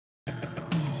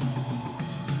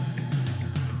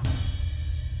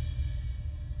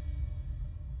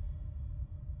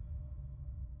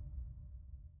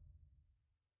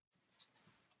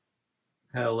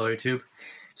Hello YouTube.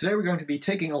 Today we're going to be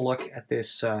taking a look at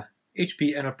this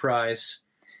HP Enterprise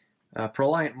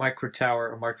ProLiant Micro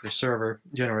Tower or MicroServer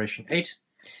Generation 8.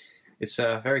 It's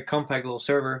a very compact little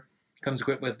server. Comes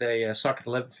equipped with a socket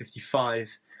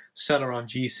 1155 Celeron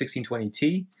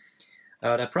G1620T.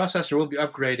 That processor will be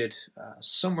upgraded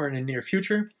somewhere in the near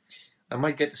future. I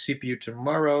might get the CPU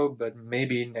tomorrow, but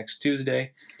maybe next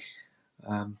Tuesday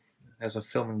as of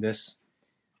filming this.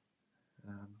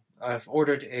 I've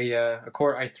ordered a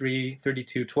Core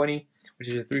i3-3220, which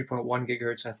is a 3.1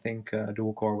 gigahertz, I think,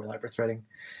 dual core with hyperthreading.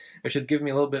 It should give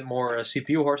me a little bit more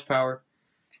CPU horsepower.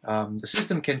 The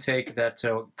system can take that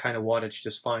kind of wattage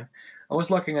just fine. I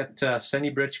was looking at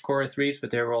Bridge Core i3s,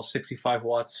 but they were all 65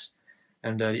 watts,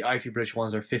 and the Ivy Bridge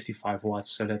ones are 55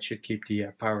 watts, so that should keep the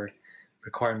power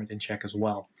requirement in check as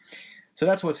well. So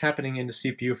that's what's happening in the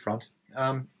CPU front.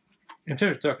 In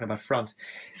terms of talking about front,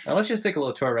 let's just take a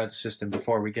little tour around the system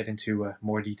before we get into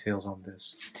more details on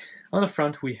this. On the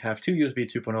front, we have two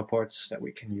USB 2.0 ports that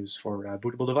we can use for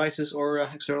bootable devices or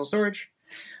external storage,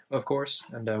 of course.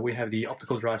 And we have the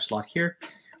optical drive slot here,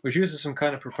 which uses some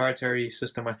kind of proprietary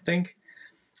system, I think.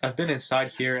 I've been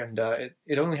inside here, and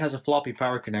it only has a floppy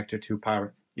power connector to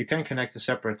power. You can connect a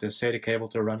separate SATA cable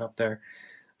to run up there.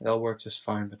 That'll work just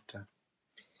fine, but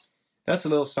that's a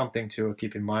little something to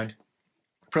keep in mind.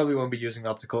 Probably won't be using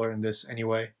optical in this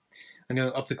anyway. And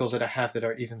the opticals that I have that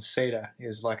are even SATA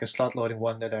is like a slot loading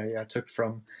one that I took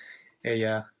from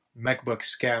a MacBook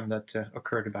scam that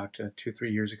occurred about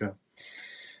 2-3 years ago.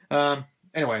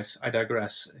 Anyways, I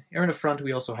digress. Here in the front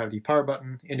we also have the power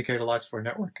button, indicator lights for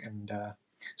network and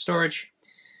storage.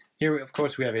 Here of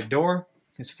course we have a door.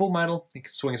 It's full metal, it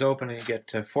swings open and you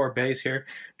get 4 bays here.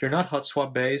 They're not hot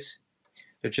swap bays,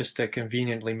 they're just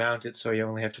conveniently mounted, so you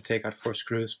only have to take out 4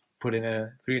 screws, put in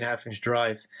a 3.5-inch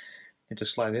drive and to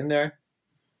slide in there.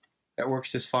 That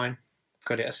works just fine. I've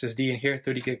got a SSD in here,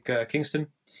 30 gig Kingston.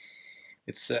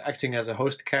 It's acting as a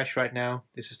host cache right now.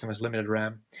 This system has limited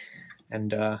RAM.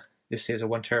 And this is a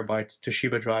 1 terabyte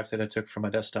Toshiba drive that I took from my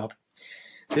desktop.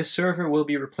 This server will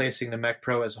be replacing the Mac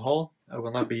Pro as a whole. I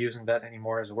will not be using that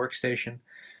anymore as a workstation.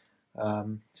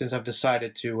 Since I've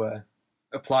decided to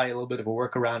apply a little bit of a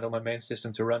workaround on my main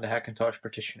system to run the Hackintosh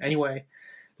partition anyway.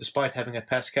 Despite having a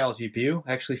Pascal GPU,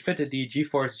 I actually fitted the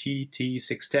GeForce GT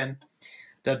 610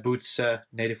 that boots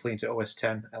natively into OS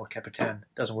X El Capitan.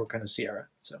 Doesn't work on a Sierra,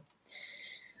 so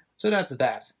that's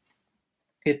that.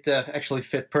 It actually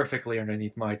fit perfectly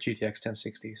underneath my GTX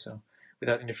 1060, so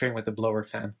without interfering with the blower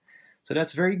fan. So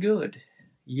that's very good.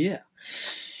 Yeah.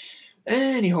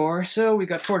 Anyhow, so we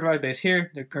got 4 drive bays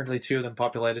here. There are currently 2 of them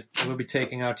populated. We'll be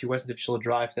taking out the Western Digital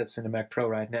drive that's in the Mac Pro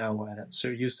right now that's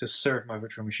used to serve my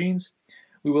virtual machines.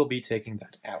 We will be taking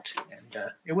that out, and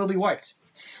it will be wiped.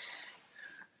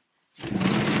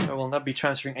 I will not be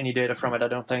transferring any data from it, I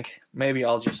don't think. Maybe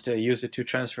I'll just use it to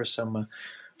transfer some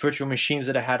virtual machines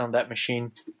that I had on that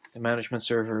machine. The management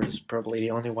server is probably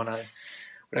the only one I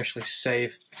would actually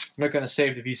save. I'm not going to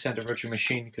save the vCenter virtual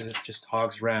machine because it just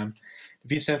hogs RAM.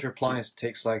 The vCenter appliance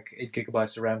takes like 8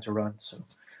 gigabytes of RAM to run, so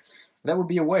that would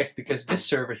be a waste because this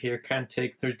server here can't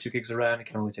take 32 gigs of RAM, it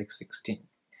can only take 16.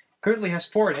 Currently has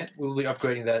 4 in it. We will be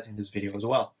upgrading that in this video as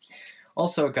well.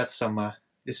 Also got some,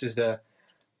 this is the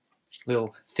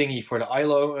little thingy for the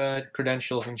ILO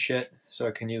credentials and shit, so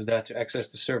I can use that to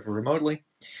access the server remotely.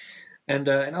 And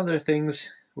in other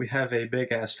things, we have a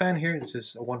big ass fan here. This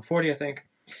is a 140, I think.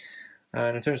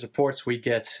 And in terms of ports, we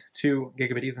get 2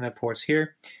 gigabit Ethernet ports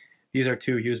here. These are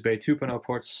 2 USB 2.0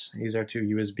 ports. These are 2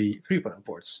 USB 3.0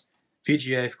 ports.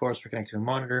 VGA, of course, for connecting a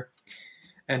monitor.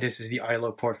 And this is the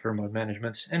ILO port for remote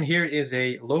management. And here is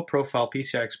a low-profile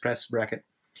PCI Express bracket.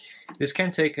 This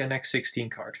can take an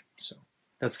X16 card, so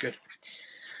that's good.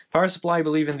 Power supply, I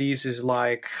believe in these, is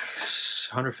like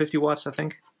 150 watts, I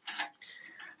think.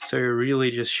 So you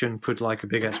really just shouldn't put like a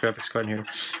big-ass graphics card in here.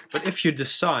 But if you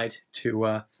decide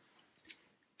to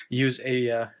use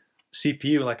a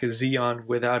CPU like a Xeon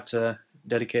without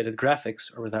dedicated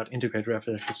graphics, or without integrated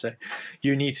graphics, I should say,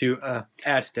 you need to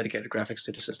add dedicated graphics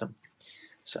to the system.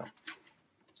 So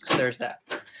there's that.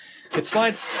 It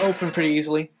slides open pretty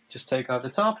easily. Just take out the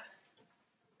top,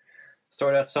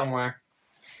 store that somewhere,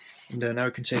 and now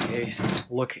we can take a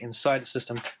look inside the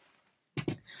system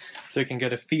so you can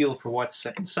get a feel for what's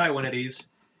inside one of these.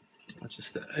 I'll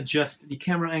just adjust the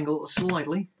camera angle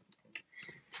slightly.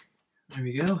 There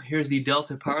we go. Here's the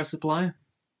Delta power supply.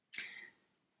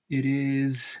 It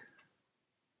is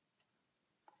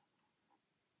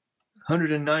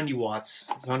 190 watts.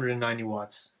 It's 190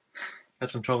 watts. Had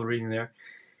some trouble reading there.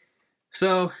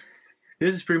 So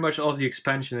this is pretty much all of the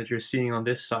expansion that you're seeing on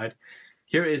this side.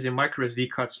 Here is a microSD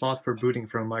card slot for booting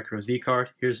from a microSD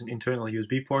card. Here's an internal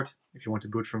USB port. if you want to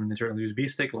boot from an internal USB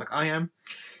stick like I am.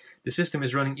 The system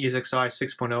is running ESXi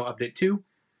 6.0 Update 2,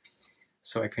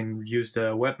 so I can use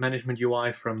the web management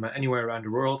UI from anywhere around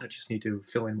the world. I just need to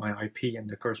fill in my IP and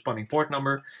the corresponding port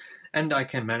number, and I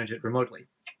can manage it remotely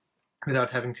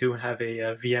without having to have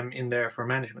a VM in there for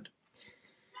management.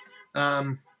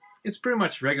 It's pretty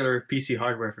much regular PC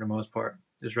hardware for the most part.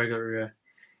 There's regular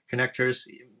connectors.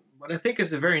 What I think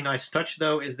is a very nice touch,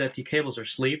 though, is that the cables are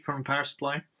sleeved from a power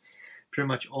supply. Pretty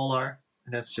much all are,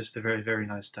 and that's just a very, very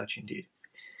nice touch indeed.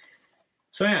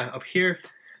 So yeah, up here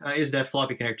is that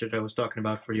floppy connector that I was talking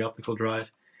about for the optical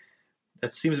drive.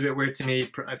 That seems a bit weird to me.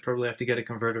 I probably have to get a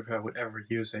converter if I would ever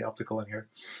use a optical in here.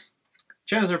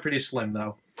 Chances are pretty slim,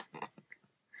 though.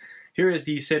 Here is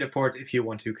the Sata port if you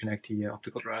want to connect the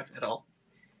optical drive at all.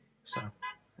 So,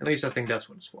 at least I think that's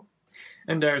what it's for.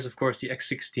 And there's, of course, the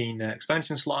X16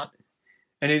 expansion slot.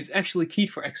 And it's actually keyed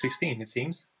for X16, it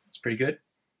seems. It's pretty good.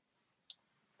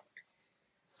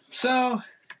 So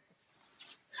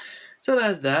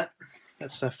that's that.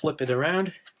 Let's flip it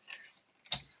around.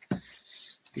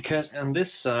 Because on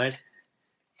this side,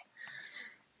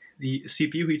 the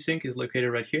CPU heatsink is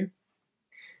located right here.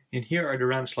 And here are the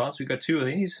RAM slots. We've got two of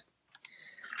these.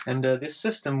 And this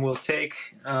system will take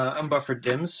unbuffered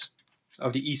DIMMs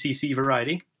of the ECC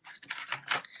variety.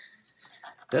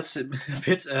 That's a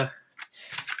bit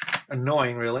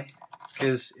annoying, really,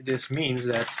 because this means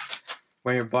that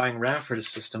when you're buying RAM for the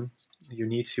system, you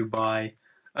need to buy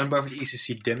unbuffered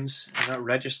ECC DIMMs, not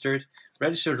registered.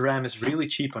 Registered RAM is really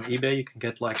cheap on eBay. You can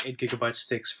get like 8 GB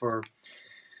sticks for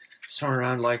somewhere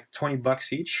around like 20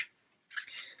 bucks each.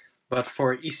 But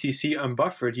for ECC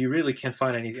unbuffered, you really can't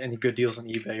find any good deals on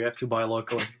eBay. You have to buy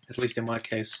locally, at least in my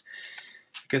case.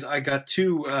 Because I got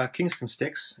two Kingston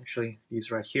sticks, actually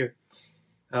these right here.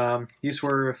 These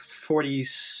were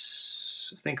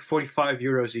 45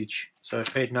 euros each. So I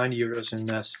paid 90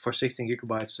 euros for 16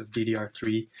 gigabytes of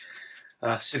DDR3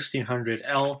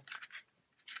 1600L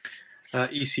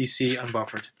ECC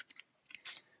unbuffered.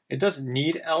 It doesn't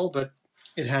need L, but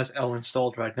it has L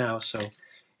installed right now, so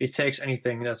it takes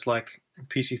anything that's like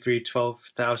PC3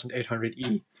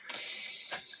 12800E.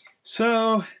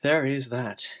 So there is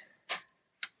that.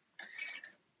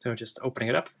 So just opening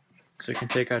it up, so you can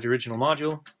take out the original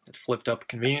module. It flipped up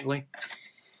conveniently.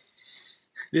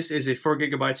 This is a 4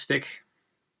 GB stick,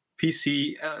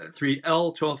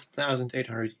 PC3L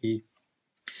 12800E.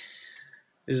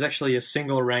 This is actually a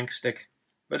single rank stick,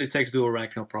 but it takes dual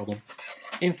rank no problem,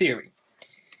 in theory.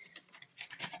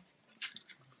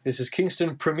 This is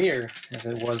Kingston Premier, as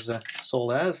it was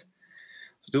sold as.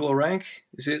 It's dual rank.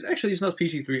 This is actually, it's not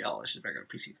PC3L, it's just regular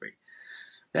PC3.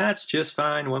 That's just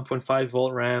fine. 1.5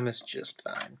 volt RAM is just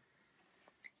fine.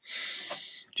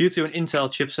 Due to an Intel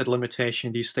chipset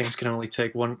limitation, these things can only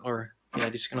take 8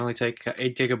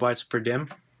 GB per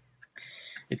DIMM.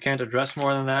 It can't address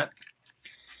more than that.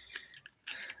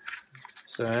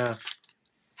 So yeah.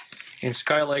 In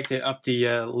Skylake, they upped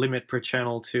the limit per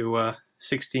channel to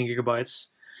 16 GB.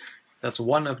 That's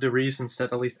one of the reasons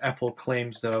that at least Apple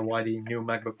claims why the new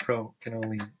MacBook Pro can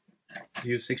only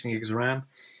use 16 GB RAM.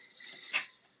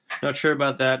 Not sure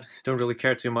about that. Don't really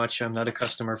care too much. I'm not a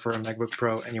customer for a MacBook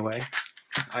Pro anyway.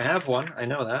 I have one, I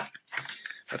know that,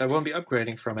 but I won't be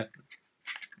upgrading from it.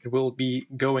 It will be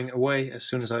going away as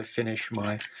soon as I finish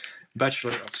my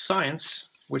Bachelor of Science,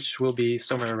 which will be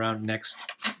somewhere around next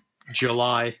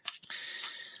July,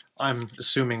 I'm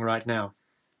assuming right now.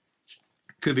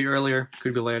 Could be earlier,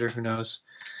 could be later, who knows.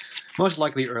 Most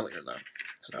likely earlier, though.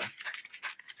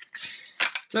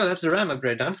 So that's the RAM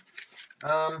upgrade done.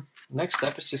 Next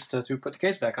step is just to put the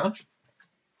case back on.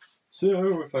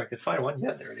 So if I could find one,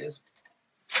 yeah, there it is.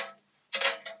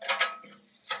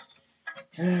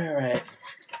 Alright.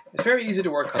 It's very easy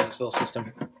to work on this little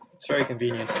system. It's very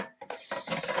convenient.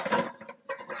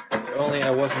 If only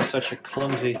I wasn't such a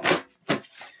clumsy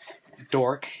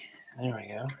dork. There we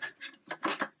go.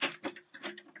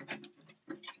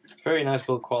 Very nice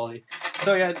build quality.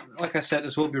 So yeah, like I said,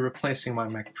 this will be replacing my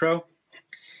Mac Pro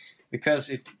because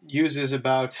it uses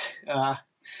about,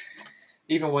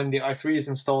 even when the i3 is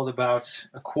installed, about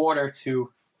a quarter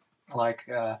to like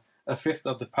a fifth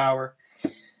of the power.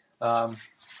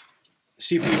 CPU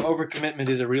overcommitment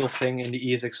is a real thing in the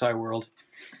ESXi world.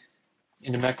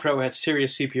 In the Mac Pro, I had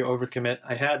serious CPU overcommit.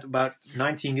 I had about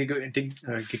 19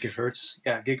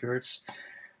 gigahertz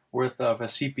worth of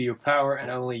CPU power and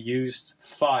only used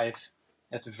 5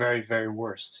 at the very, very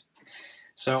worst.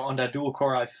 So on that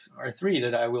dual-core i3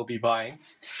 that I will be buying,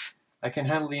 I can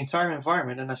handle the entire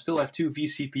environment and I still have 2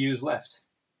 vCPUs left.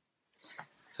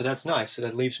 So that's nice. So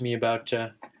that leaves me about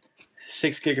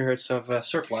 6 gigahertz of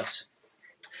surplus.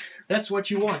 That's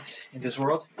what you want in this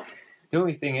world. The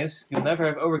only thing is, you'll never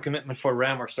have overcommitment for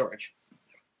RAM or storage.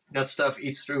 That stuff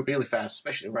eats through really fast,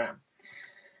 especially RAM.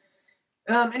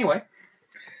 Anyway,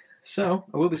 so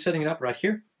I will be setting it up right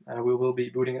here. We will be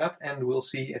booting it up, and we'll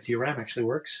see if the RAM actually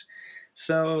works.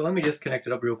 So let me just connect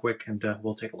it up real quick, and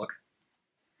we'll take a look.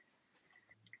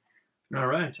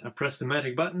 Alright, I pressed the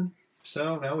magic button,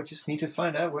 so now we just need to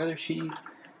find out whether she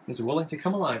is willing to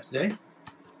come alive today.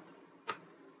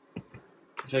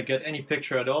 If I get any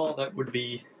picture at all, that would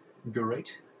be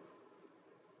great.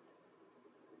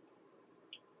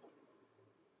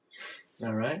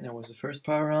 Alright, that was the first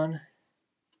power on.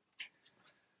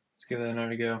 Let's give it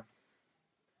another go.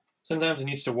 Sometimes it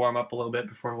needs to warm up a little bit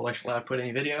before we'll actually output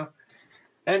any video.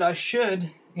 And I should,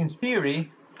 in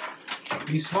theory,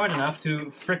 be smart enough to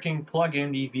fricking plug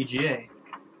in the VGA.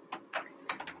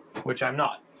 Which I'm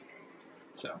not.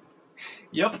 So,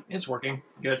 yep, it's working.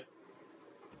 Good.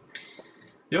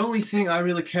 The only thing I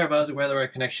really care about is whether I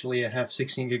can actually have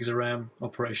 16 gigs of RAM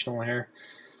operational here.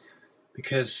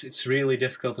 Because it's really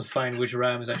difficult to find which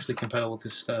RAM is actually compatible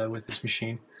with this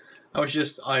machine. I was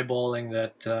just eyeballing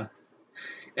that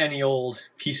any old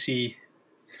PC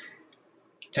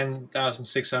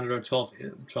 10,600 or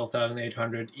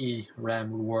 12,800E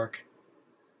RAM would work.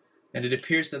 And it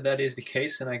appears that that is the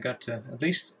case, and I got at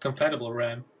least compatible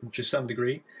RAM to some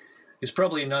degree. It's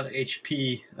probably not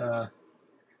HP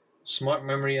smart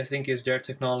memory, I think, is their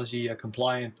technology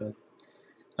compliant, but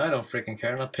I don't freaking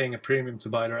care. I'm not paying a premium to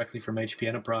buy directly from HP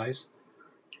Enterprise.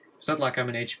 It's not like I'm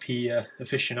an HP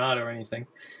aficionado or anything.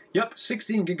 Yep,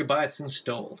 16 gigabytes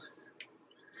installed.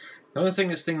 The only thing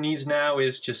this thing needs now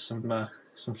is just some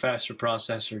faster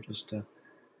processor, just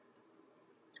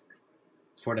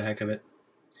for the heck of it.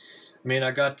 I mean,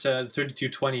 I got the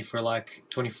 3220 for like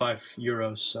 25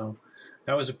 euros, so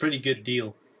that was a pretty good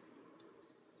deal.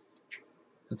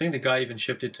 I think the guy even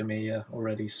shipped it to me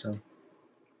already, so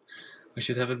I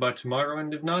should have it by tomorrow,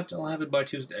 and if not, I'll have it by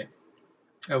Tuesday.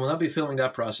 I will not be filming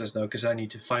that process though, because I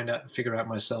need to figure out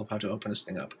myself how to open this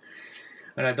thing up.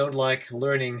 And I don't like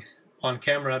learning on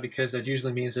camera, because that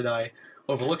usually means that I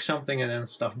overlook something and then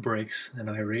stuff breaks, and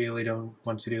I really don't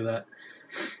want to do that.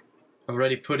 I've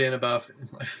already put in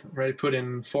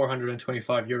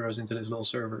 425 euros into this little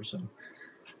server, so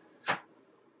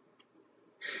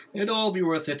it'll all be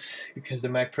worth it, because the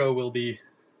Mac Pro will be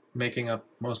making up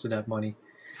most of that money.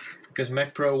 Because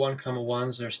Mac Pro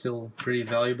 1,1s are still pretty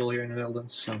valuable here in the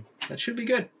Netherlands, so that should be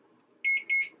good.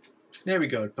 There we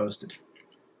go, it posted.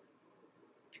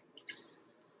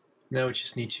 Now we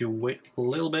just need to wait a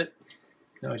little bit.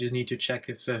 Now I just need to check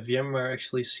if VMware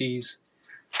actually sees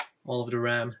all of the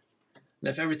RAM. And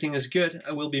if everything is good,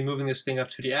 I will be moving this thing up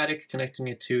to the attic, connecting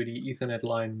it to the Ethernet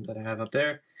line that I have up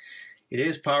there. It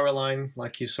is power line,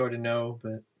 like you sort of know,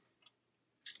 but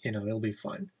you know, it'll be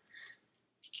fine.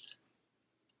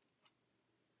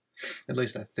 At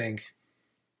least I think.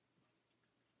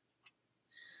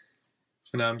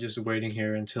 For now I'm just waiting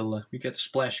here until we get the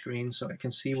splash screen so I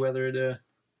can see whether the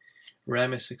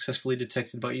RAM is successfully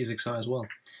detected by EaseXi as well.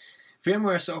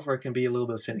 VMware software can be a little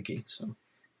bit finicky, so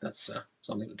that's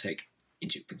something to take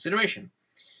into consideration.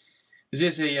 This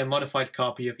is a modified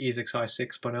copy of EaseXi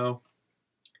 6.0.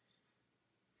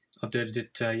 Updated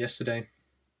it yesterday.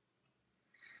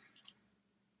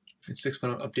 It's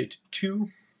 6.0 update 2.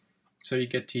 So you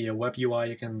get the web UI,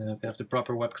 you can have the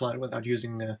proper web client without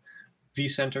using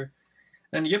vCenter.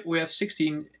 And yep, we have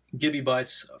 16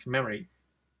 gigabytes of memory.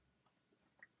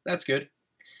 That's good.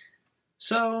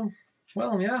 So,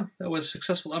 well, yeah, that was a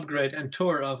successful upgrade and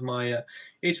tour of my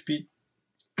HP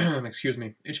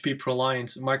HP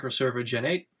ProLiant MicroServer Gen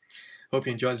 8. Hope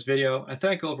you enjoyed this video. I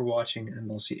thank you all for watching,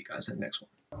 and I'll see you guys in the next one.